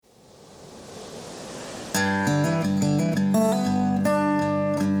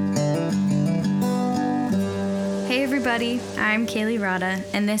everybody. I'm Kaylee Rada,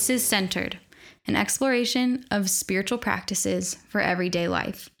 and this is Centered, an exploration of spiritual practices for everyday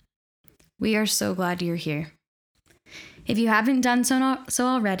life. We are so glad you're here. If you haven't done so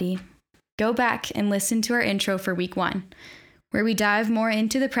already, go back and listen to our intro for week 1, where we dive more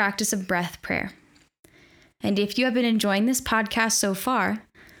into the practice of breath prayer. And if you have been enjoying this podcast so far,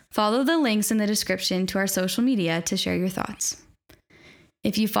 follow the links in the description to our social media to share your thoughts.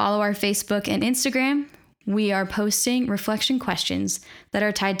 If you follow our Facebook and Instagram, we are posting reflection questions that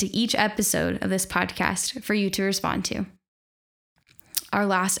are tied to each episode of this podcast for you to respond to. Our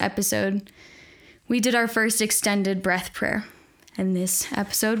last episode, we did our first extended breath prayer, and this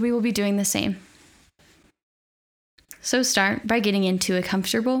episode we will be doing the same. So start by getting into a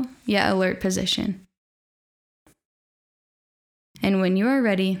comfortable yet alert position. And when you are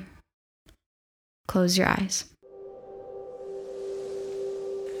ready, close your eyes.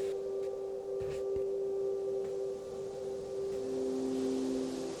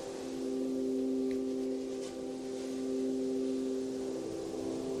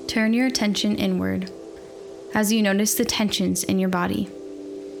 Turn your attention inward as you notice the tensions in your body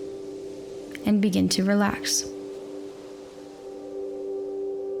and begin to relax.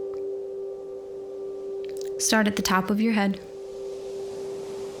 Start at the top of your head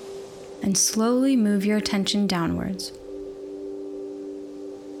and slowly move your attention downwards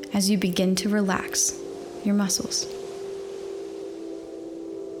as you begin to relax your muscles.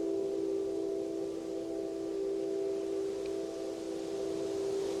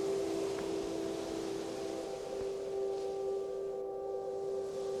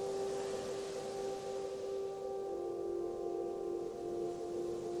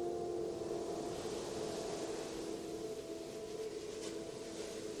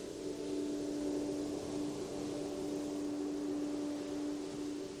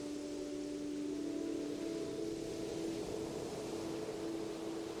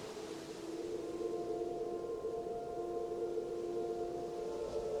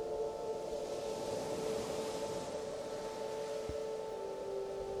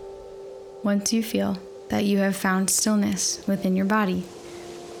 Once you feel that you have found stillness within your body,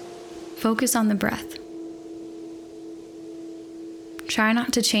 focus on the breath. Try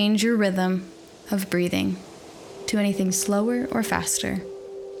not to change your rhythm of breathing to anything slower or faster,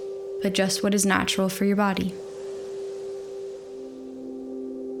 but just what is natural for your body.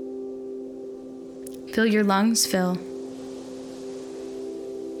 Feel your lungs fill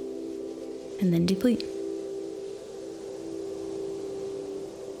and then deplete.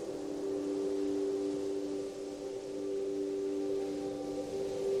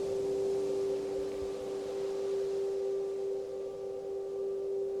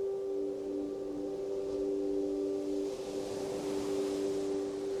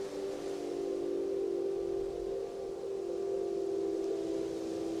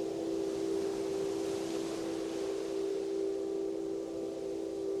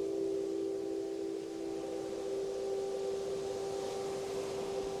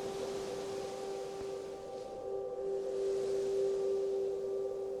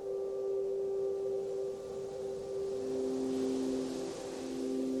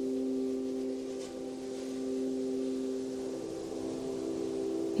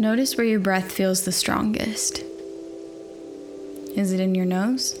 Notice where your breath feels the strongest. Is it in your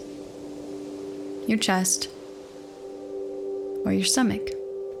nose, your chest, or your stomach?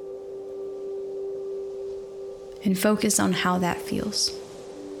 And focus on how that feels.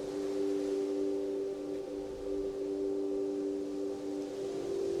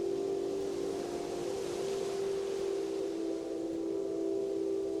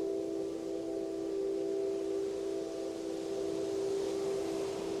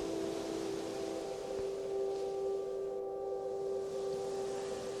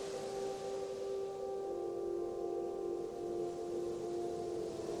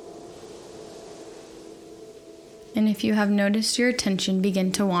 And if you have noticed your attention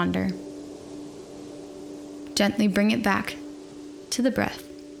begin to wander, gently bring it back to the breath.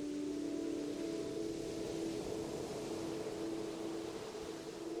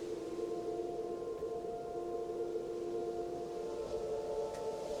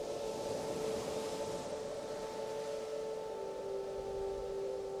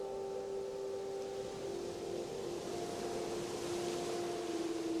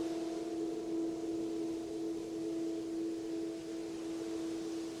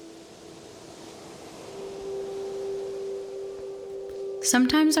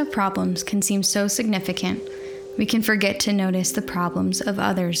 Sometimes our problems can seem so significant, we can forget to notice the problems of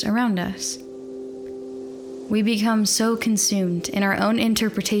others around us. We become so consumed in our own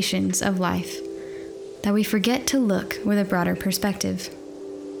interpretations of life, that we forget to look with a broader perspective.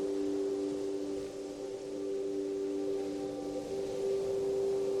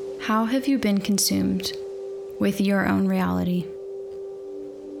 How have you been consumed with your own reality?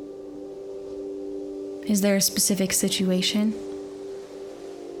 Is there a specific situation?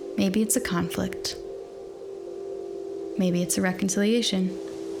 Maybe it's a conflict. Maybe it's a reconciliation.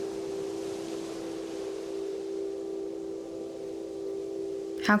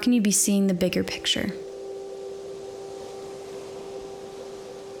 How can you be seeing the bigger picture?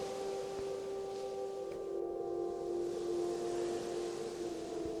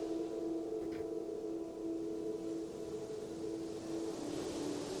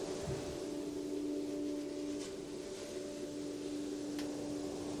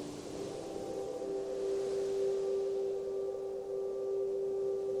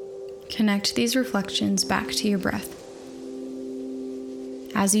 Connect these reflections back to your breath.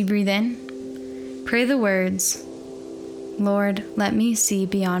 As you breathe in, pray the words, "Lord, let me see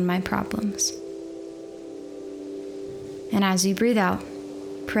beyond my problems." And as you breathe out,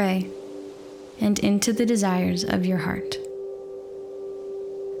 pray, "And into the desires of your heart."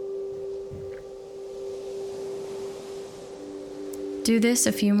 Do this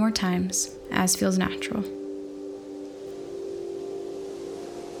a few more times, as feels natural.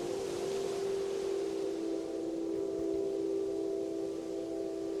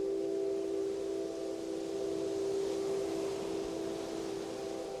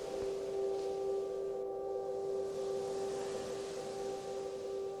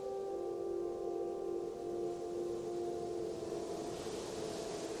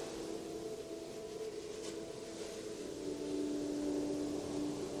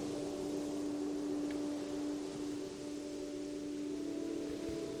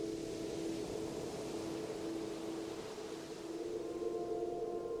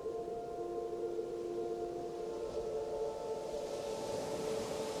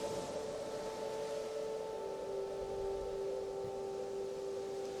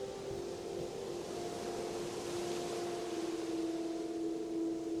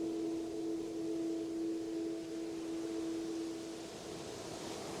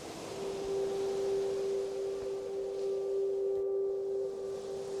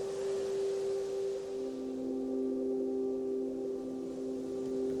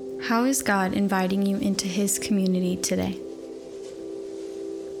 How is God inviting you into His community today?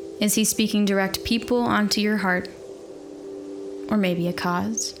 Is He speaking direct people onto your heart? Or maybe a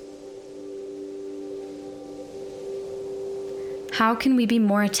cause? How can we be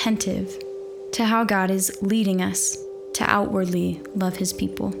more attentive to how God is leading us to outwardly love His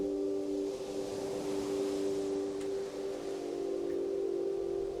people?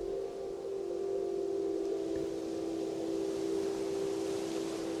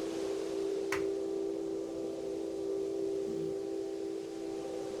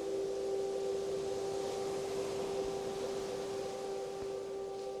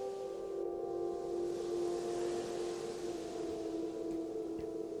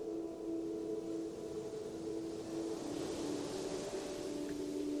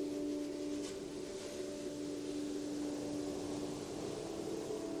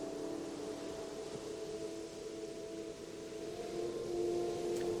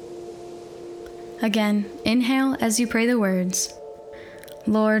 Again, inhale as you pray the words,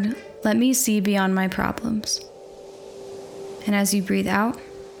 "Lord, let me see beyond my problems." And as you breathe out,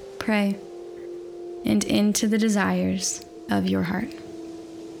 pray, "And into the desires of your heart."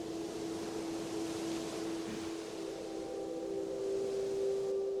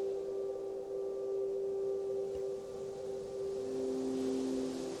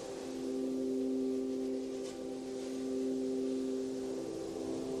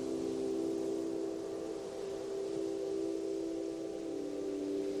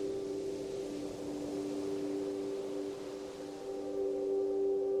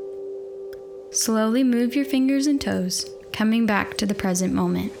 Slowly move your fingers and toes, coming back to the present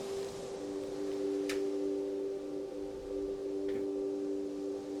moment.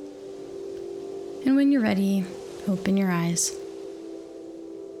 And when you're ready, open your eyes.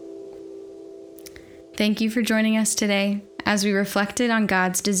 Thank you for joining us today as we reflected on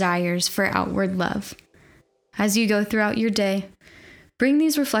God's desires for outward love. As you go throughout your day, bring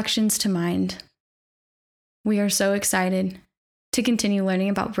these reflections to mind. We are so excited to continue learning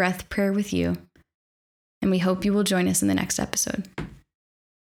about breath prayer with you, and we hope you will join us in the next episode.